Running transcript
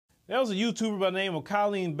There was a YouTuber by the name of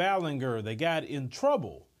Collen Ballinger that got in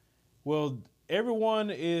trouble. Well, everyone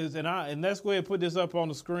is, and let's go ahead and put this up on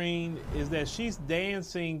the screen, is that she's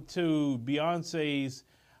dancing to Beyonce's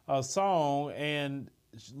song, and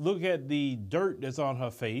look at the dirt that's on her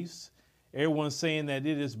face. Everyone's saying that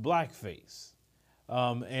it is blackface.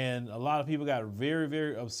 And a lot of people got very,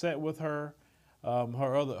 very upset with her.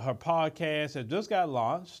 Her podcast had just got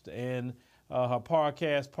launched, and her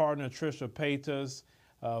podcast partner, Trisha Paytas,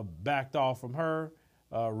 backed off from her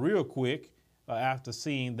real quick after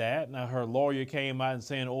seeing that. Now, her lawyer came out and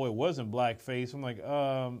saying, oh, it wasn't blackface. I'm like,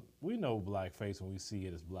 we know blackface when we see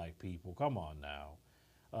it as black people. Come on now.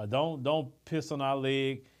 Don't piss on our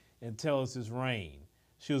leg and tell us it's rain.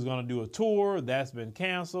 She was going to do a tour. That's been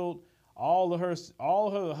canceled. All of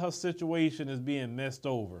her situation is being messed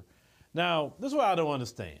over. Now, this is what I don't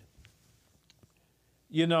understand.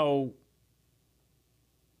 You know,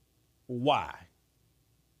 why?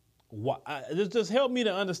 Just help me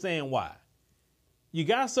to understand why. You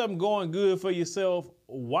got something going good for yourself.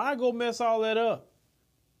 Why go mess all that up?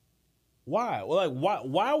 Why? Well, like,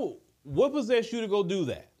 why? What possessed you to go do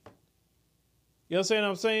that? You understand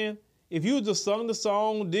what I'm saying? If you just sung the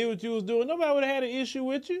song, did what you was doing, nobody would have had an issue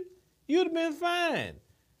with you. You'd have been fine.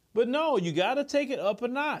 But no, you got to take it up a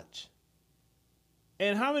notch.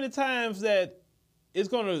 And how many times that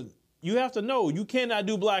you have to know you cannot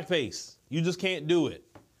do blackface. You just can't do it.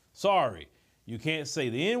 Sorry. You can't say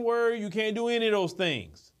the N-word. You can't do any of those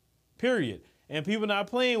things. Period. And people not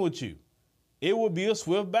playing with you. It would be a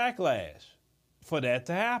swift backlash for that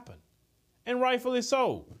to happen. And rightfully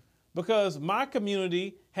so. Because my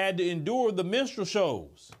community had to endure the minstrel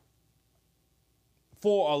shows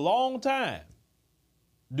for a long time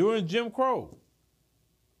during Jim Crow.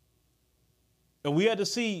 And we had to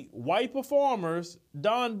see white performers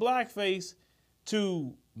don blackface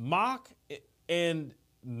to mock and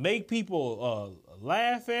make people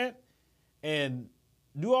laugh at and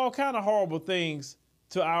do all kind of horrible things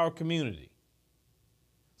to our community.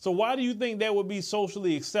 So why do you think that would be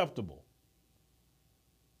socially acceptable?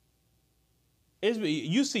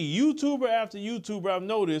 You see YouTuber after YouTuber, I've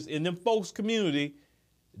noticed, in them folks' community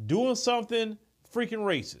doing something freaking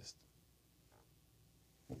racist.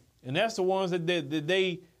 And that's the ones that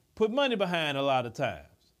they put money behind a lot of times.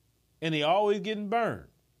 And they always getting burned.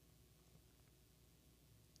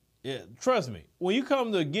 Yeah, trust me, when you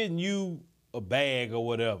come to getting you a bag or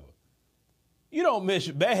whatever, you don't mess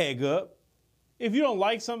your bag up. If you don't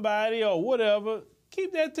like somebody or whatever,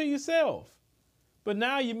 keep that to yourself. But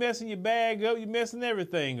now you're messing your bag up, you're messing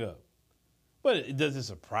everything up. But does it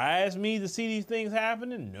surprise me to see these things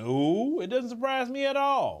happening? No, it doesn't surprise me at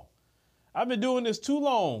all. I've been doing this too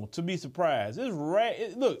long to be surprised.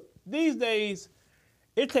 Look, these days,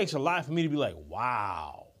 it takes a lot for me to be like,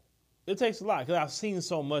 wow. It takes a lot because I've seen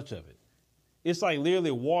so much of it. It's like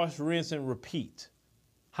literally wash, rinse, and repeat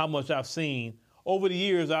how much I've seen. Over the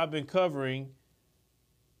years, I've been covering,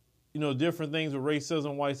 different things with racism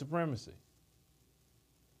and white supremacy.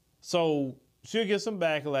 So she'll get some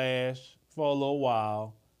backlash for a little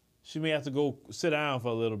while. She may have to go sit down for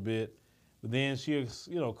a little bit. But then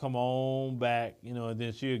she'll, come on back, and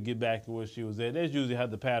then she'll get back to where she was at. That's usually how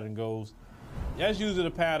the pattern goes. That's usually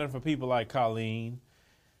the pattern for people like Collen.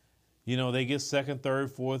 They get second,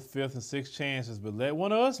 third, fourth, fifth, and sixth chances. But let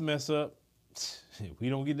one of us mess up, we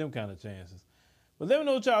don't get them kind of chances. But let me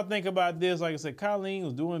know what y'all think about this. Like I said, Collen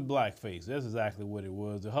was doing blackface. That's exactly what it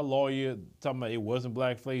was. Her lawyer talking about it wasn't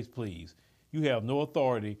blackface, please. You have no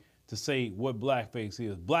authority to say what blackface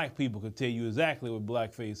is. Black people could tell you exactly what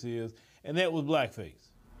blackface is, and that was blackface.